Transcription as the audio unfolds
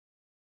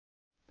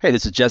Hey,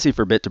 this is Jesse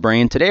for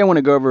Bit2Brain. Today I want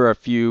to go over a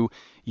few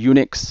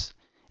Unix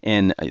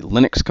and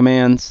Linux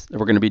commands.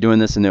 We're going to be doing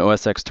this in the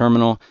OS X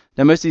terminal.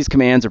 Now most of these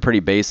commands are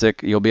pretty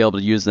basic. You'll be able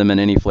to use them in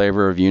any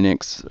flavor of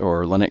Unix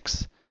or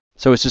Linux.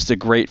 So it's just a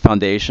great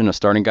foundation, a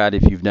starting guide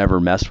if you've never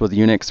messed with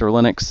Unix or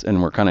Linux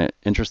and were kind of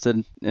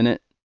interested in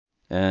it.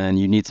 And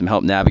you need some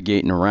help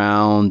navigating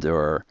around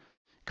or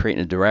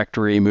creating a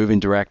directory, moving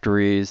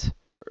directories,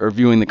 or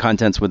viewing the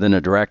contents within a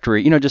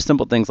directory. Just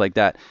simple things like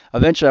that.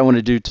 Eventually I want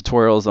to do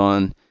tutorials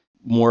on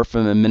more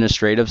from the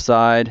administrative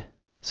side.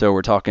 So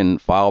we're talking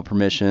file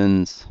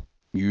permissions,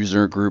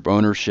 user group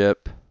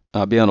ownership,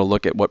 be able to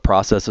look at what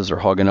processes are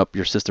hogging up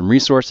your system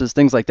resources,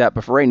 things like that.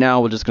 But for right now,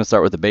 we're just going to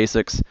start with the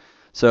basics.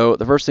 So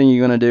the first thing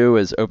you're going to do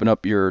is open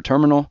up your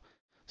terminal.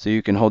 So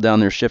you can hold down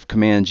their Shift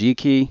Command G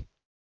key.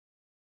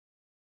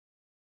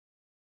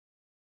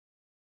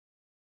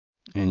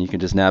 And you can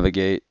just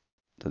navigate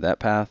to that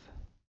path.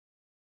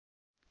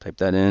 Type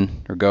that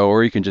in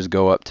or you can just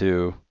go up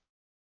to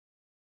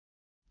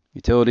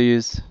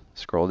Utilities,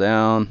 scroll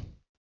down,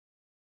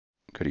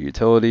 go to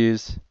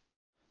Utilities,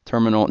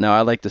 Terminal. Now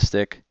I like to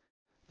stick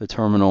the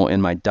terminal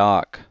in my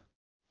dock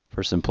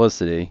for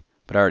simplicity,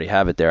 but I already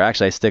have it there.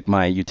 Actually, I stick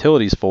my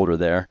Utilities folder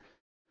there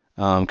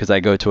because I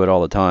go to it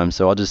all the time.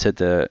 So I'll just hit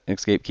the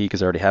Escape key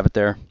because I already have it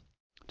there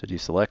to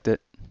deselect it.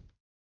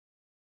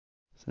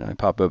 So now I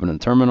pop open the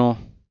terminal.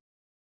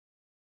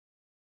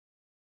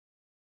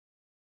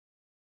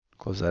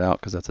 Close that out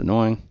because that's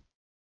annoying.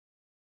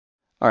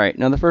 All right,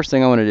 now the first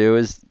thing I want to do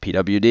is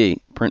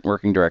pwd, print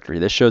working directory.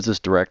 This shows this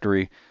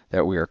directory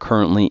that we are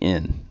currently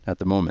in at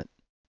the moment.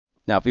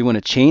 Now, if we want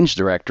to change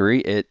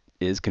directory, it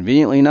is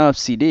conveniently enough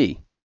cd.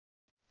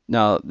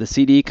 Now, the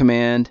cd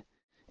command,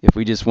 if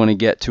we just want to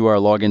get to our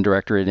login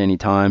directory at any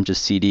time,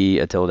 just cd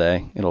a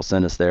tilde. It'll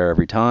send us there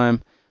every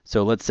time.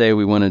 So let's say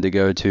we wanted to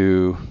go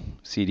to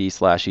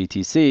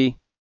cd/etc.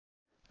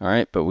 All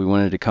right, but we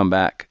wanted to come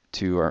back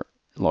to our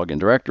login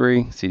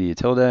directory, cd a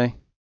tilde.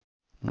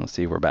 Let's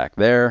see, we're back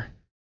there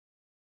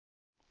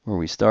where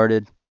we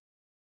started.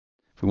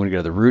 If we want to go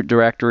to the root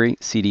directory,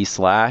 cd/,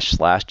 slash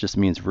just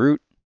means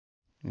root.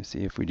 You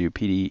see, if we do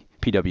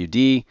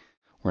pwd,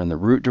 we're in the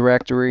root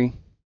directory.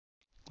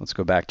 Let's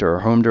go back to our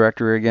home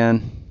directory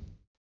again.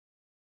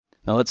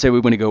 Now let's say we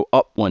want to go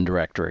up one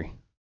directory.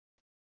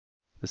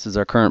 This is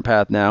our current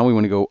path now. We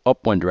want to go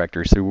up one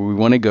directory. So we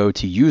want to go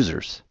to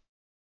users.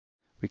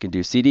 We can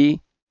do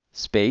cd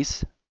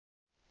space ..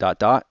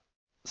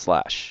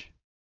 /.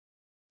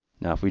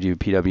 Now if we do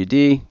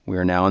pwd, we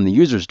are now in the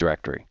users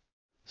directory.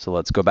 So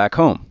let's go back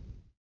home.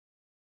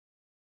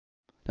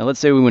 Now let's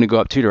say we want to go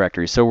up two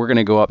directories. So we're going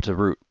to go up to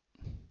root.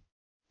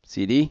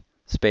 cd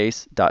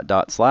space .. //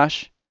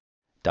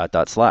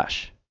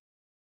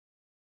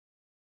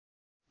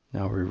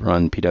 Now we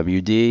run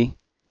pwd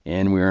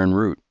and we're in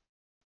root.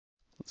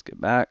 Let's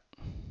get back.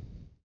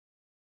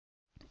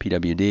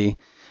 pwd.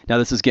 Now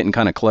this is getting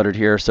kind of cluttered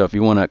here. So if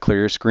you want to clear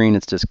your screen,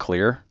 it's just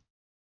clear.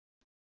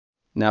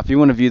 Now, if you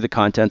want to view the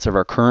contents of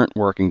our current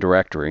working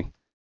directory,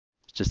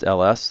 it's just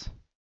ls.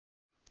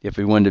 If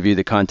we wanted to view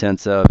the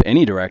contents of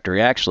any directory,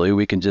 actually,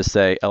 we can just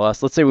say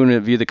ls. Let's say we want to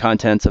view the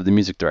contents of the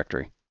music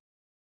directory.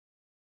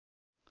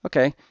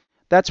 Okay,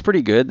 that's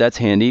pretty good. That's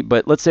handy.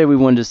 But let's say we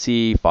wanted to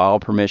see file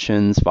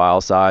permissions, file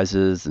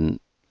sizes, and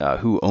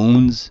who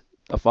owns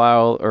a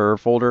file or a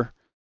folder.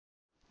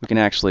 We can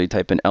actually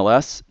type in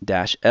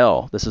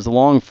ls-l. This is a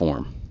long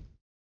form.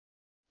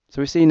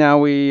 So we see now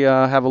we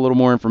have a little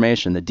more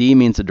information. The D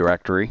means a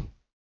directory.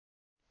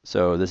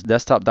 So this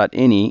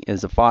desktop.ini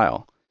is a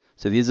file.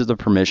 So these are the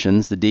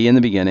permissions. The D in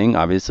the beginning,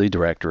 obviously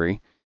directory.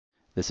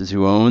 This is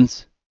who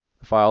owns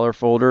the file or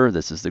folder.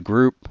 This is the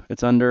group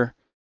it's under.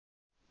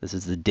 This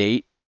is the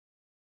date.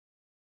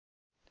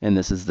 And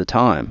this is the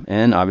time.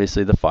 And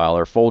obviously the file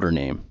or folder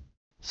name.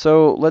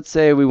 So let's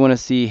say we want to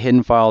see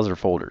hidden files or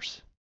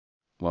folders.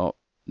 Well,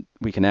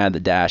 we can add the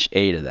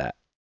 -a to that.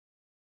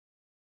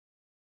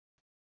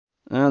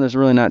 There's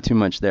really not too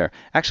much there.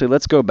 Actually,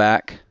 let's go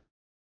back.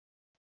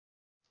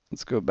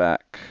 Let's go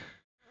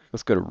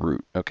to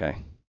root. Okay.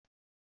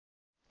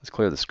 Let's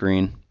clear the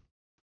screen.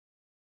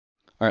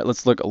 All right,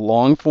 let's look at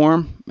long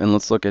form and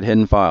let's look at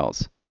hidden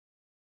files.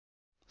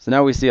 So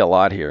now we see a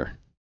lot here.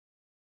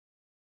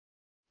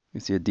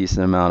 We see a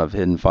decent amount of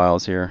hidden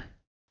files here.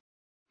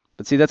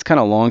 But see, that's kind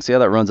of long. See how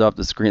that runs off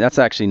the screen? That's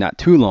actually not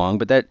too long,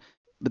 but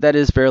that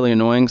is fairly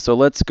annoying. So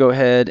let's go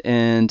ahead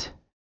and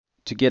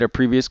to get a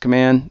previous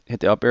command,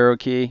 hit the up arrow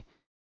key,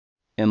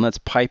 and let's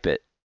pipe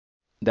it.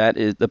 That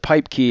is, the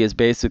pipe key is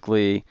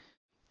basically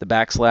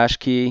the /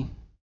 key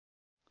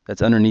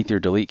that's underneath your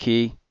delete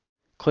key.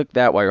 Click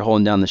that while you're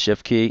holding down the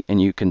shift key, and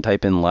you can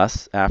type in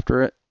less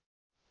after it.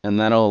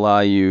 And that'll allow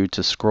you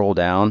to scroll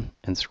down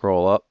and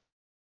scroll up,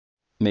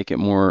 make it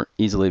more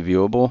easily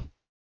viewable.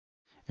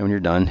 And when you're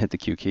done, hit the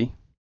Q key.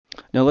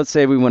 Now let's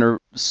say we want to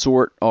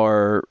sort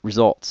our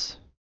results.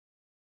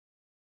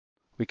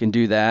 We can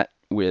do that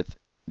with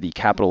the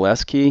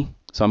 ~S key.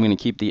 So I'm going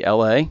to keep the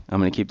LA, I'm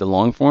going to keep the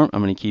long form,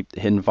 I'm going to keep the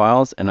hidden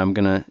files, and I'm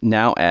going to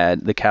now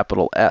add the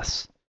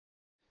 ~S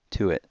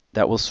to it.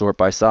 That will sort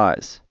by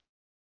size.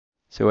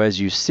 So as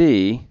you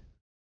see,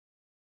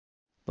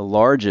 the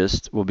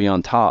largest will be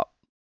on top.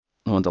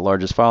 I want the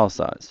largest file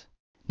size.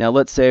 Now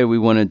let's say we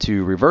wanted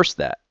to reverse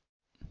that.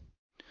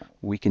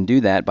 We can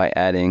do that by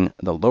adding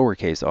the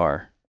lowercase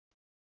r.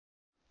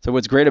 So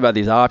what's great about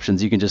these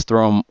options, you can just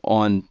throw them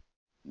on,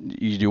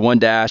 you do one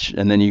dash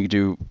and then you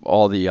do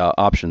all the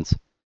options.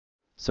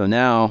 So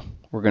now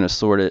we're going to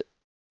sort it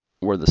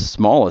where the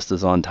smallest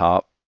is on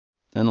top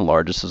and the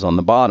largest is on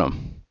the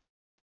bottom.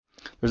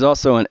 There's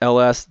also an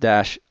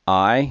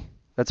ls-i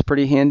that's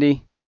pretty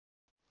handy.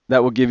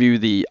 That will give you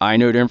the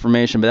inode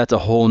information, but that's a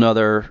whole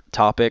nother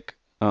topic,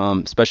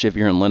 especially if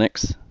you're in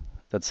Linux.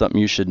 That's something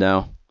you should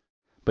know.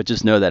 But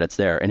just know that it's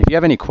there. And if you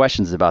have any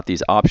questions about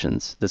these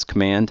options, this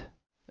command,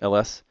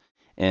 ls,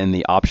 and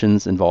the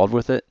options involved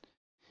with it,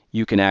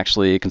 you can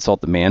actually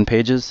consult the man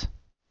pages.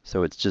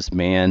 So it's just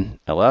man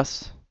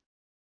ls.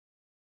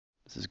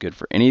 This is good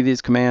for any of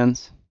these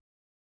commands.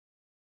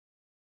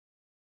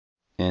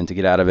 And to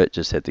get out of it,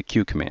 just hit the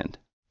Q command,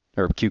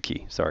 or Q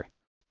key, sorry.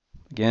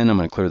 Again, I'm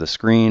going to clear the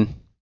screen.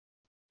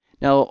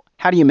 Now,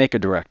 how do you make a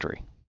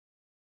directory?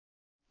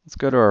 Let's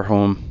go to our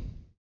home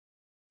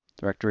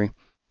directory.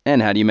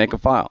 And how do you make a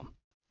file?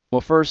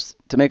 Well, first,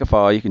 to make a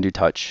file, you can do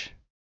touch.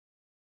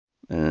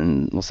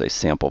 And we'll say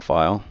sample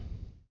file.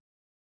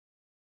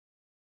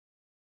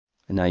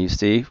 And now you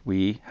see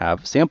we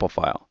have sample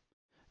file.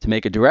 To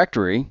make a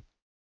directory,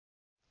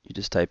 you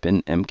just type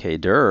in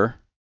mkdir.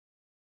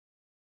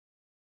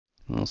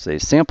 And we'll say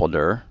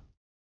sampledir.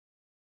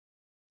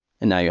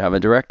 And now you have a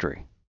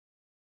directory.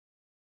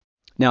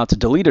 Now to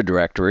delete a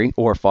directory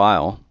or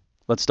file,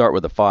 let's start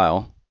with a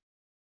file.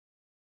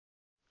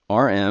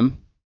 rm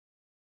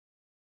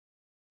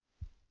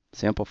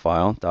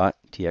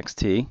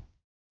samplefile.txt,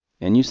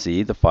 and you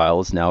see the file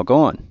is now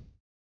gone.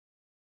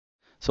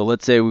 So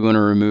let's say we want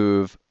to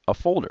remove a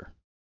folder.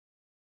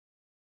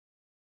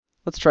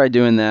 Let's try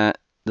doing that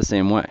the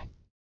same way.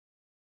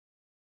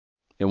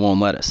 It won't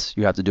let us.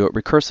 You have to do it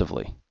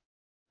recursively.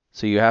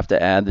 So you have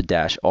to add the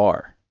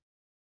 -r.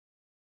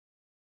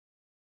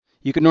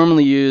 You can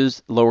normally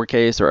use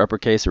lowercase or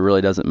uppercase, it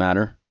really doesn't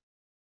matter.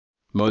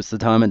 Most of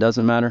the time it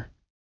doesn't matter.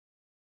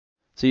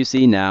 So you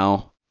see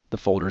now the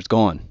folder's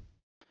gone.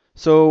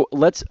 So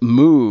let's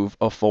move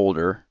a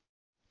folder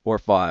or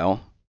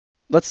file.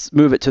 Let's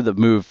move it to the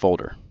move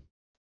folder.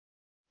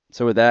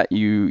 So with that,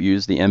 you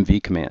use the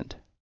mv command.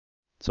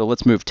 So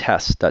let's move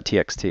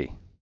test.txt.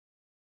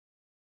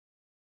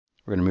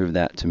 We're going to move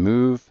that to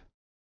move.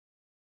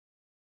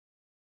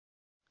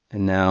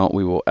 And now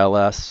we will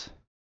ls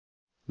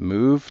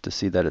move to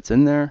see that it's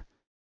in there.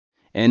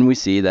 And we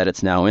see that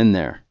it's now in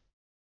there.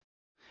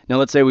 Now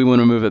let's say we want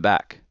to move it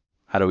back.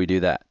 How do we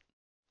do that?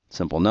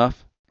 Simple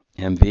enough.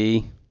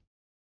 mv.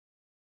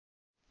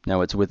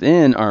 Now it's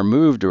within our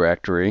move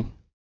directory.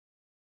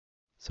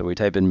 So we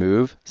type in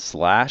move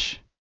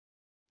 /test.txt.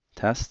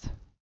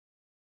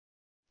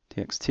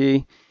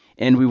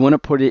 And we want to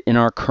put it in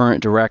our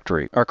current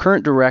directory. Our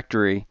current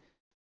directory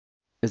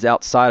is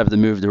outside of the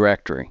move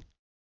directory.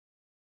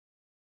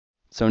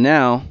 So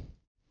now,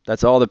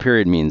 that's all the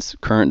period means,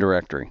 current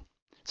directory.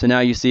 So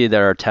now you see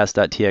that our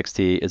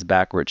test.txt is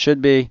back where it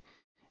should be.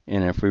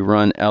 And if we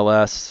run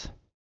ls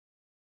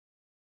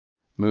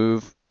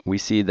move, we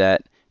see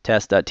that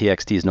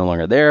test.txt is no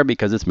longer there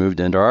because it's moved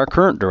into our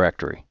current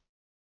directory.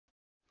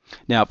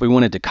 Now, if we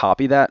wanted to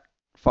copy that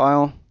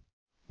file,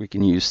 we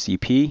can use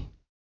cp.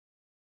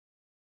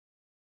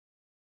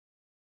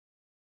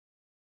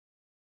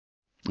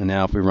 And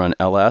now if we run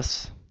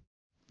ls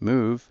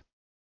move,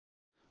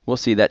 we'll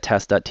see that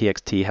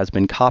test.txt has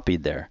been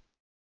copied there.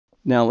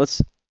 Now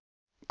let's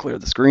clear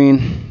the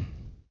screen.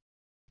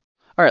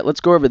 All right,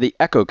 let's go over the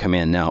echo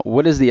command now.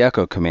 What is the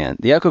echo command?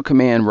 The echo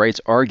command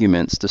writes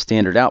arguments to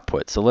standard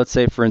output. So let's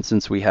say, for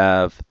instance, we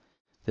have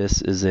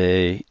this is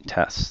a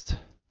test.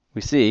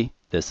 We see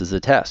this is a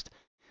test.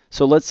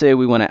 So let's say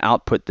we want to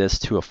output this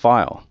to a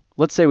file.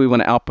 Let's say we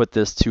want to output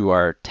this to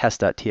our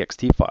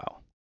test.txt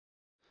file.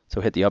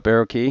 So hit the up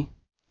arrow key.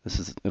 This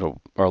is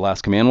our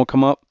last command will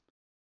come up.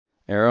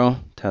 Arrow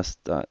test,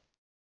 not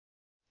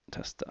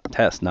text.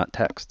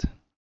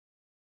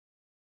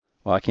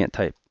 Well, I can't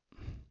type.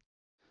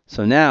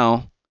 So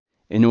now,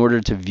 in order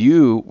to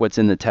view what's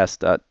in the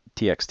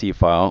test.txt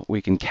file,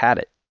 we can cat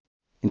it.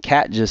 And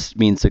cat just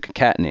means to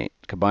concatenate,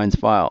 combines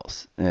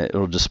files.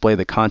 It'll display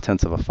the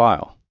contents of a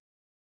file,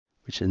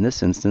 which in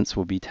this instance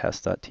will be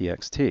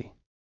test.txt.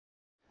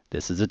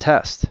 This is a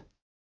test.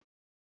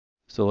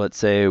 So let's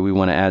say we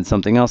want to add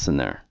something else in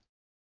there.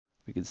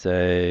 We could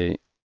say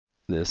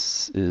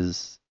this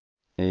is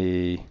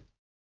a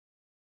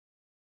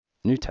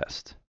new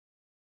test.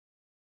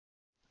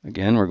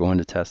 Again, we're going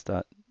to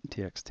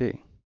test.txt.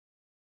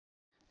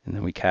 And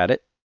then we cat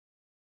it.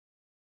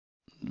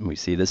 We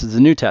see this is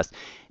a new test.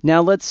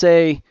 Now let's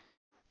say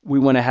we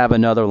want to have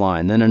another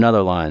line, then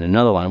another line,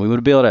 another line. We want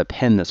to be able to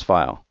append this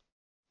file.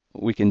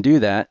 We can do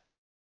that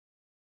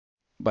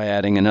by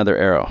adding another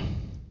arrow.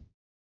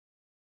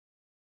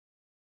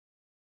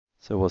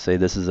 So we'll say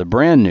this is a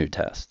brand new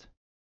test.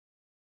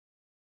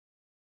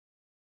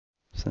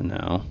 So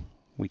now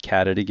we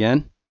cat it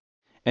again.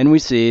 And we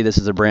see this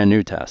is a brand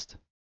new test.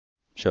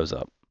 Shows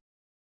up.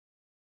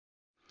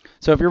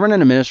 So if you're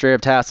running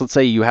administrative tasks, let's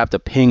say you have to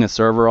ping a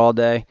server all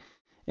day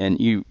and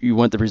you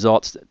want the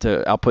results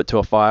to output to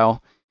a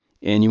file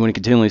and you want to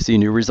continually see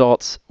new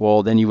results,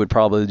 well, then you would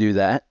probably do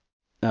that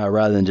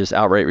rather than just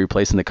outright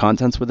replacing the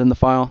contents within the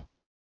file.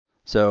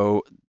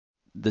 So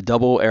the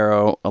double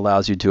arrow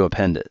allows you to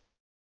append it.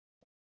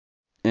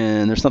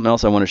 And there's something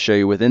else I want to show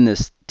you within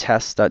this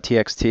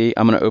test.txt.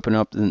 I'm going to open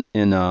up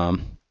in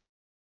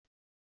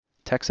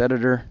text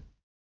editor.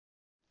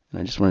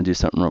 And I just want to do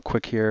something real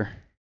quick here.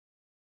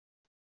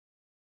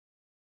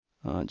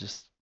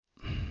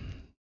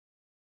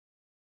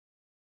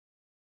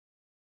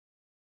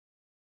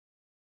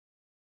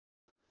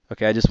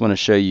 Okay, I just want to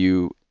show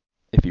you,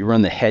 if you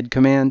run the head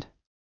command,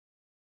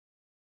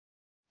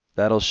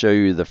 that'll show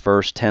you the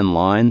first 10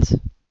 lines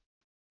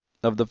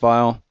of the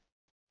file.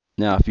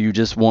 Now, if you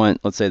just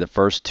want, let's say, the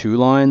first 2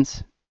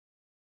 lines,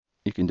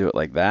 you can do it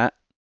like that.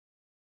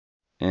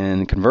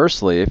 And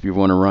conversely, if you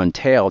want to run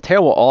tail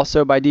will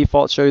also by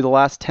default show you the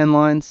last 10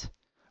 lines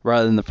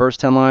rather than the first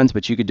 10 lines,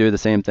 but you could do the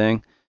same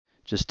thing.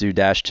 Just do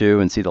 -2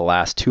 and see the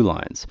last 2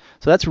 lines.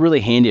 So that's really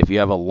handy if you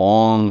have a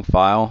long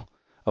file,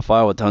 a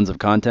file with tons of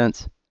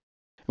contents.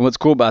 And what's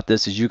cool about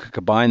this is you could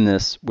combine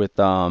this with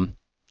something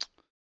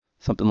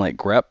like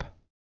grep.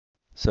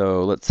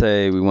 So let's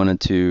say we wanted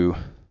to,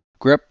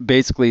 grep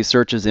basically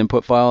searches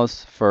input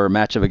files for a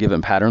match of a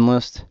given pattern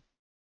list.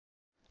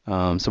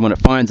 So when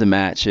it finds a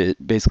match,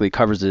 it basically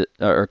covers it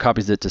or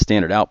copies it to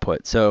standard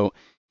output. So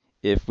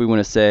if we want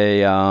to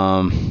say,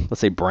 let's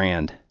say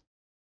brand,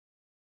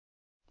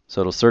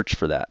 so it'll search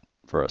for that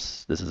for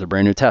us. This is a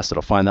brand new test.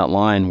 It'll find that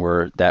line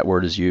where that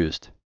word is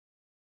used.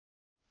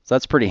 So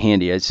that's pretty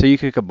handy. So you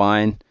could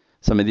combine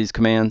some of these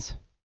commands,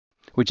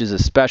 which is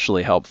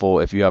especially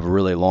helpful if you have a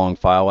really long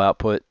file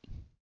output.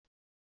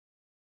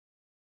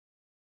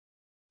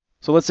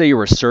 So let's say you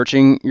were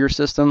searching your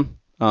system,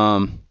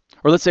 or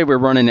let's say we're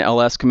running an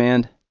ls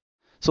command.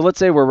 So let's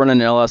say we're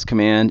running an ls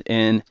command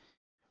and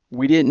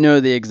we didn't know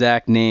the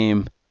exact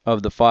name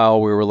of the file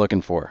we were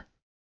looking for.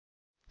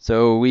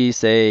 So we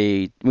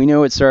say, we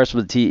know it starts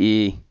with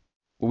TE.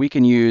 We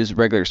can use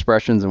regular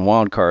expressions and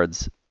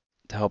wildcards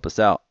to help us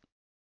out.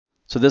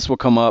 So this will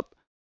come up,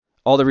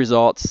 all the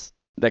results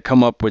that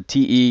come up with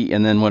TE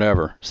and then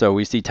whatever. So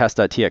we see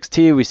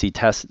test.txt, we see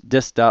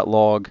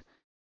test.dis.log.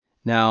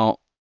 Now,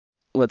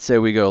 let's say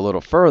we go a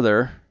little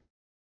further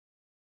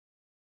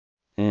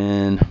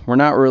and we're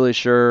not really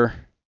sure.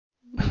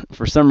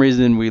 For some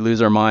reason, we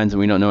lose our minds and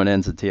we don't know it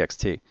ends at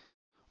txt.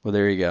 Well,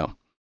 there you go.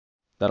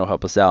 That'll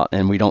help us out.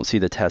 And we don't see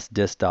the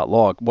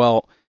test.dis.log.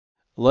 Well,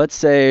 let's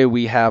say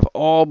we have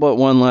all but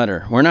one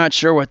letter. We're not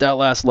sure what that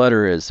last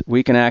letter is.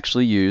 We can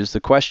actually use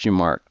the question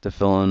mark to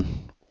fill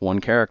in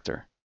one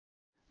character.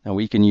 Now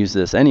we can use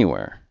this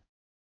anywhere.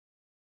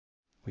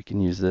 We can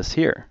use this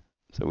here.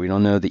 So we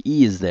don't know the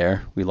E is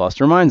there. We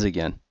lost our minds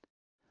again.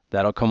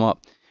 That'll come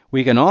up.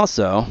 We can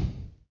also,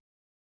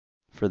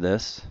 for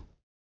this,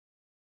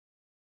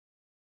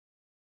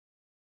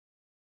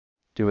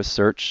 do a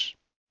search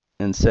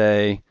and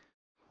say,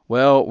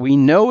 well, we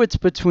know it's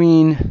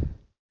between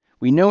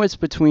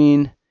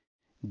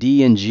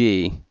D and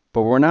G,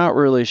 but we're not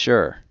really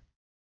sure.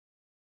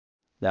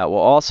 That will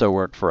also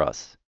work for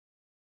us.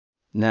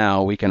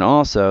 Now we can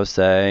also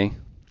say,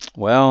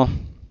 well,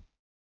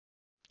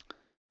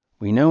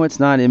 we know it's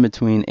not in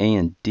between A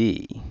and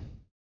D.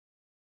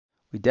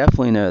 We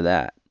definitely know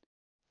that.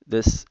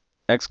 This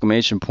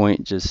exclamation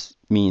point just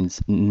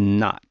means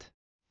not.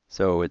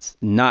 So it's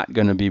not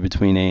going to be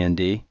between A and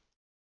D.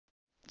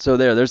 So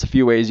there's a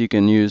few ways you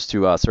can use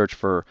to search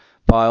for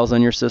files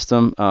on your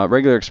system.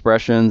 Regular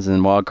expressions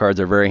and wildcards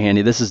are very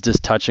handy. This is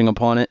just touching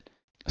upon it.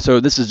 So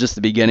this is just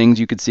the beginnings.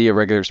 You could see a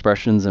regular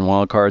expressions and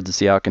wildcards to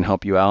see how it can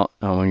help you out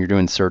when you're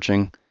doing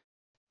searching.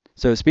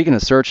 So speaking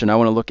of searching, I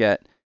want to look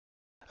at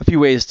a few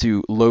ways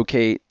to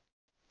locate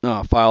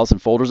files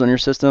and folders on your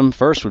system.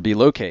 First would be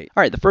locate.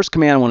 All right, the first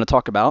command I want to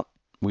talk about,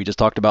 we just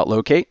talked about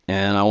locate,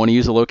 and I want to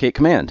use a locate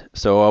command.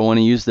 So I want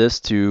to use this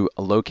to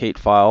locate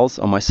files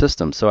on my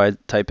system. So I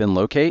type in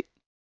locate,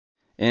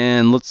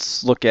 and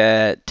let's look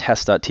at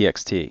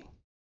test.txt.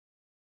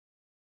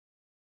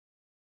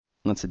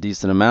 That's a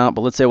decent amount,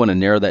 but let's say I want to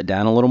narrow that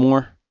down a little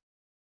more.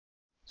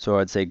 So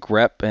I'd say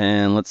grep,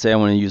 and let's say I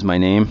want to use my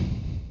name.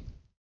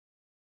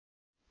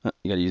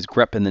 You got to use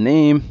grep in the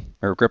name,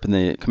 or grep in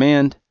the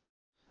command,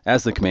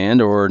 as the command,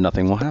 or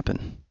nothing will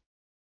happen.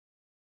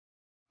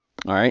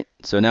 All right,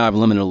 so now I've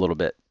limited a little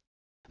bit.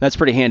 That's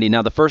pretty handy.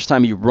 Now, the first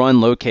time you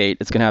run locate,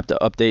 it's going to have to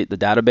update the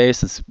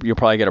database. You'll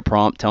probably get a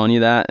prompt telling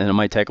you that, and it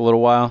might take a little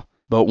while.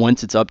 But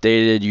once it's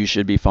updated, you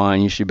should be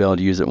fine. You should be able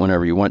to use it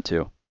whenever you want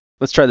to.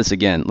 Let's try this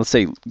again. Let's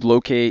say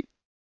locate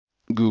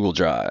Google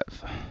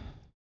Drive.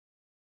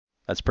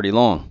 That's pretty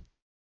long.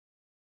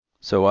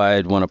 So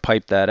I'd want to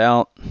pipe that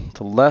out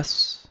to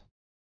less.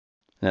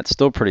 And that's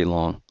still pretty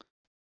long.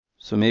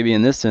 So maybe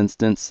in this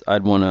instance,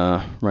 I'd want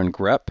to run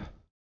grep.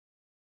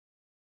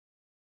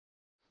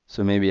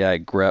 So maybe I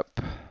grep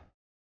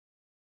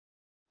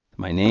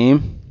my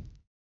name.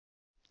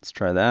 Let's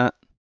try that.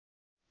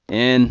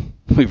 And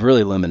we've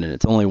really limited it.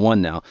 It's only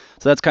one now.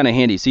 So that's kind of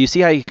handy. So you see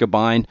how you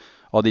combine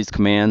all these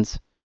commands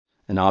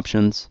and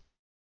options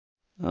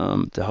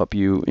to help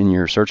you in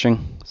your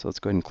searching. So let's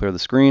go ahead and clear the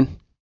screen.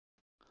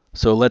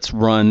 So let's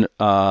run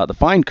the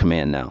find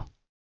command now.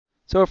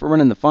 So if we're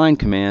running the find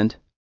command,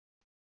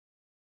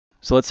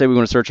 so let's say we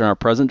want to search in our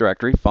present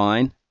directory,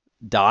 find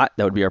dot,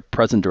 that would be our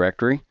present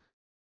directory.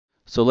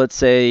 So let's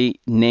say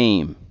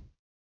name,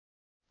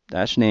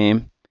 dash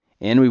name,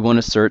 and we want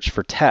to search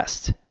for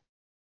test.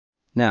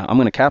 Now I'm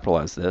going to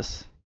capitalize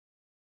this.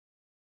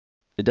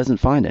 It doesn't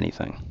find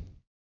anything.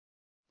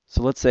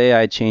 So let's say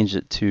I change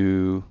it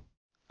to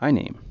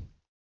iname.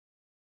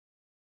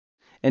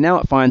 And now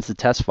it finds the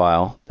test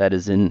file that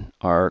is in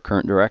our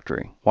current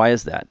directory. Why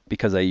is that?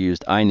 Because I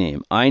used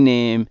iname.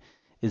 Iname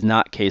is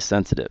not case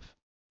sensitive.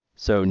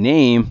 So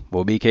name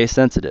will be case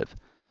sensitive.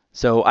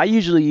 So I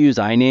usually use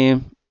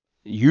iname.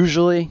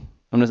 Usually,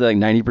 I'm going to say like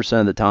 90%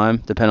 of the time,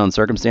 depending on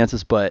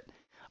circumstances, but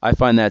I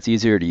find that's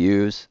easier to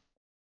use.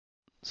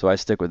 So I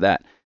stick with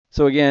that.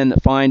 So again,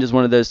 find is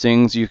one of those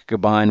things you could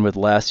combine with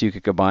less, you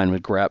could combine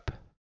with grep,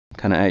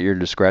 kind of at your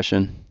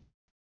discretion.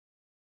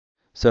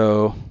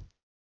 So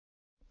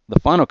the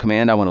final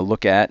command I want to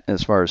look at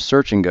as far as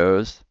searching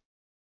goes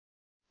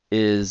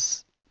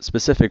is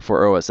specific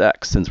for OS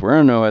X. Since we're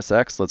in OS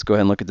X, let's go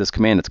ahead and look at this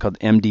command. It's called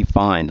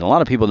mdfind. And a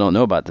lot of people don't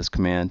know about this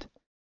command.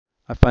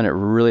 I find it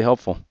really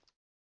helpful.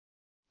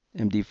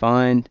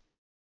 mdfind.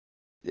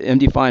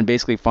 mdfind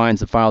basically finds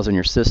the files in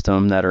your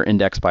system that are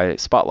indexed by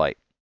Spotlight.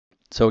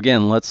 So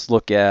again, let's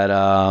look at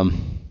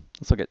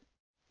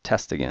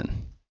test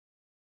again.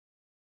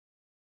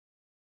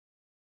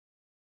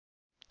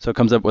 So it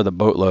comes up with a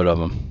boatload of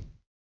them.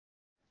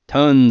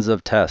 Tons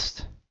of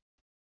tests.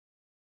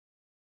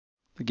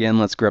 Again,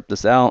 let's grep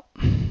this out.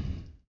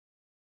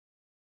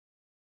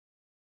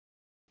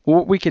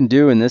 What we can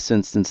do in this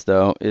instance,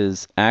 though,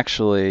 is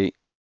actually,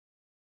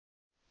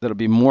 that'll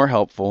be more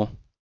helpful,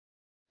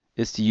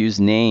 is to use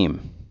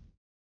name.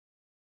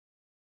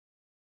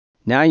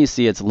 Now you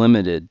see it's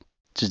limited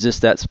to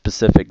just that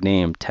specific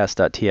name,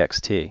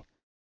 test.txt.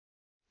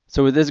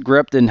 So with this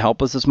grep didn't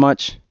help us as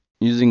much.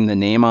 Using the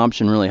name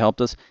option really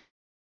helped us.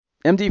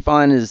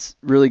 mdfind is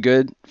really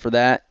good for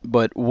that,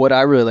 but what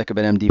I really like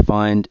about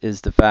mdfind is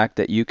the fact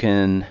that you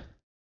can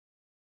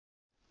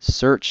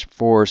search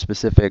for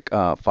specific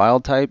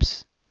file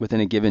types within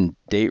a given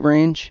date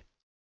range.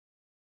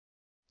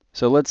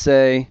 So let's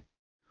say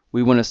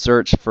we want to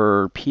search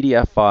for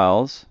PDF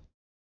files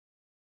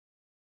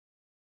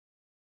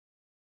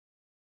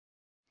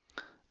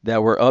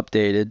that were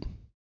updated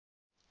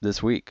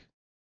this week.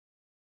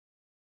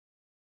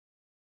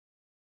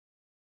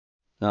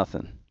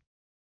 Nothing.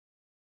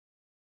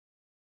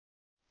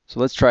 So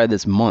let's try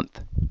this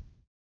month.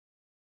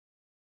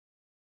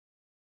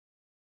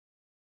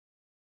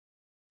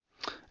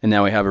 And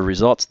now we have our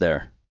results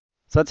there.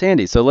 So that's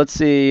handy. So let's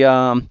see,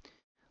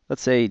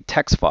 let's say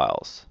text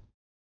files.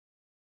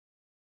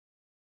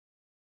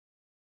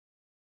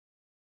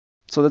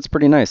 So that's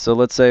pretty nice. So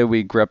let's say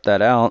we grep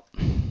that out.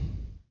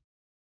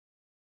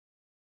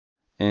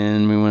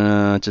 And we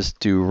want to just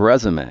do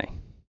resume.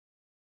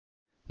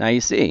 Now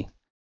you see,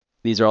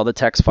 these are all the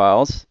text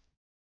files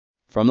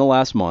from the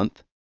last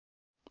month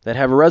that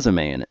have a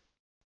resume in it.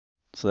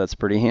 So that's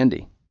pretty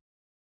handy.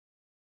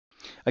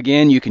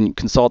 Again, you can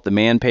consult the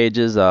man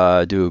pages, do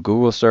a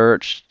Google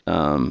search,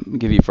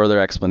 give you further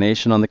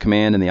explanation on the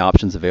command and the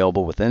options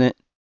available within it.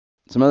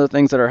 Some other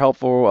things that are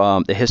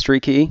helpful, the history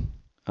key,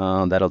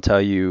 that'll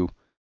tell you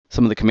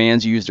some of the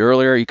commands you used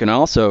earlier. You can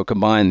also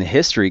combine the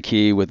history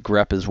key with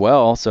grep as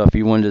well. So if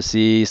you wanted to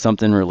see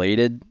something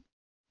related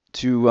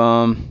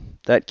to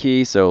that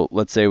key, so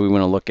let's say we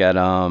want to look at,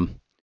 I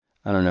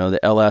don't know,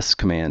 the ls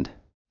command.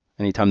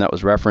 Anytime that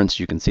was referenced,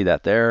 you can see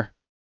that there.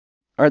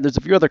 All right, there's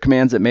a few other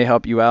commands that may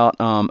help you out.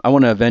 I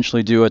want to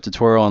eventually do a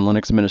tutorial on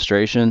Linux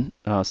administration,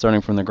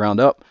 starting from the ground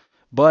up.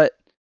 But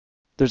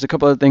there's a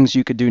couple other things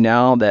you could do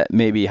now that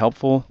may be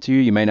helpful to you,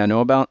 you may not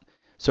know about.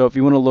 So if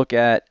you want to look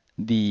at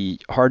the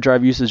hard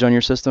drive usage on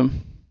your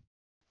system,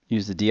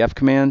 use the df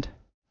command,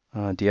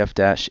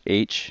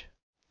 df-h.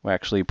 We'll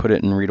actually put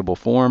it in readable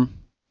form,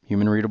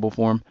 human readable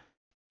form.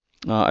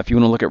 If you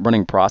want to look at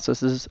running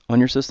processes on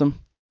your system,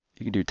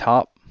 you can do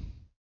top.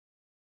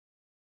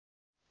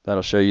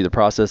 That'll show you the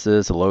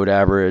processes, the load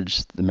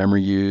average, the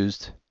memory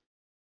used.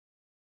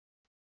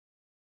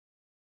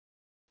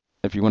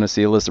 If you want to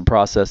see a list of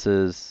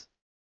processes,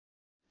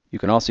 you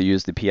can also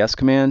use the ps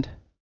command.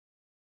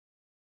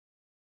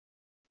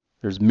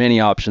 There's many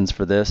options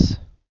for this.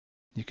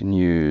 You can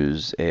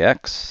use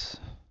AX,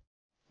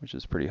 which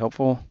is pretty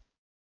helpful.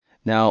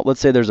 Now,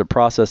 let's say there's a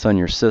process on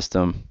your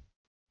system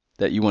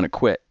that you want to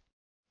quit.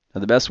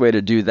 Now, the best way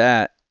to do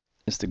that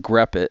is to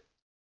grep it.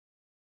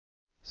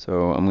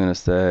 So I'm going to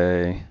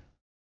say,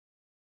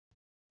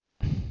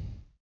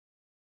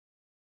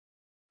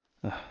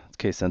 it's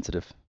case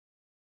sensitive.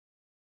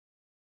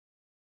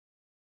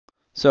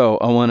 So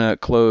I want to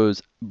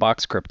close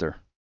Boxcryptor.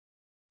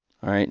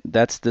 All right,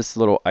 that's this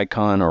little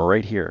icon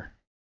right here.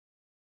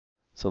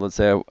 So let's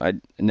say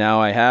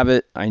now I have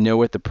it. I know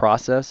what the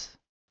process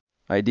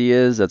ID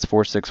is, that's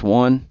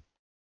 461.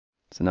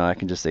 So now I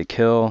can just say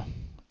kill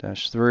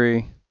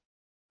 -3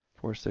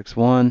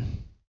 461.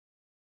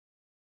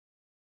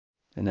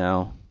 And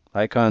now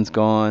icon's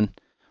gone,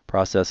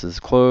 process is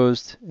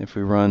closed. If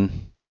we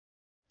run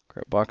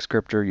grep box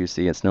scripter, you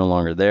see it's no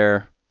longer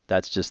there.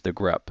 That's just the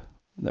grep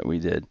that we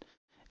did,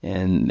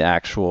 and the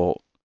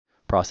actual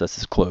process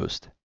is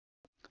closed.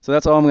 So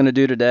that's all I'm going to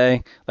do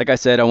today. Like I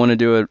said, I want to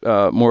do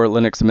more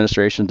Linux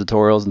administration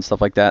tutorials and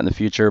stuff like that in the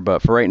future,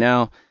 but for right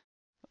now,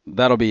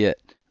 that'll be it.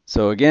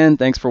 So again,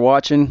 thanks for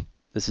watching.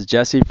 This is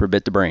Jesse for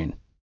Bit2Brain.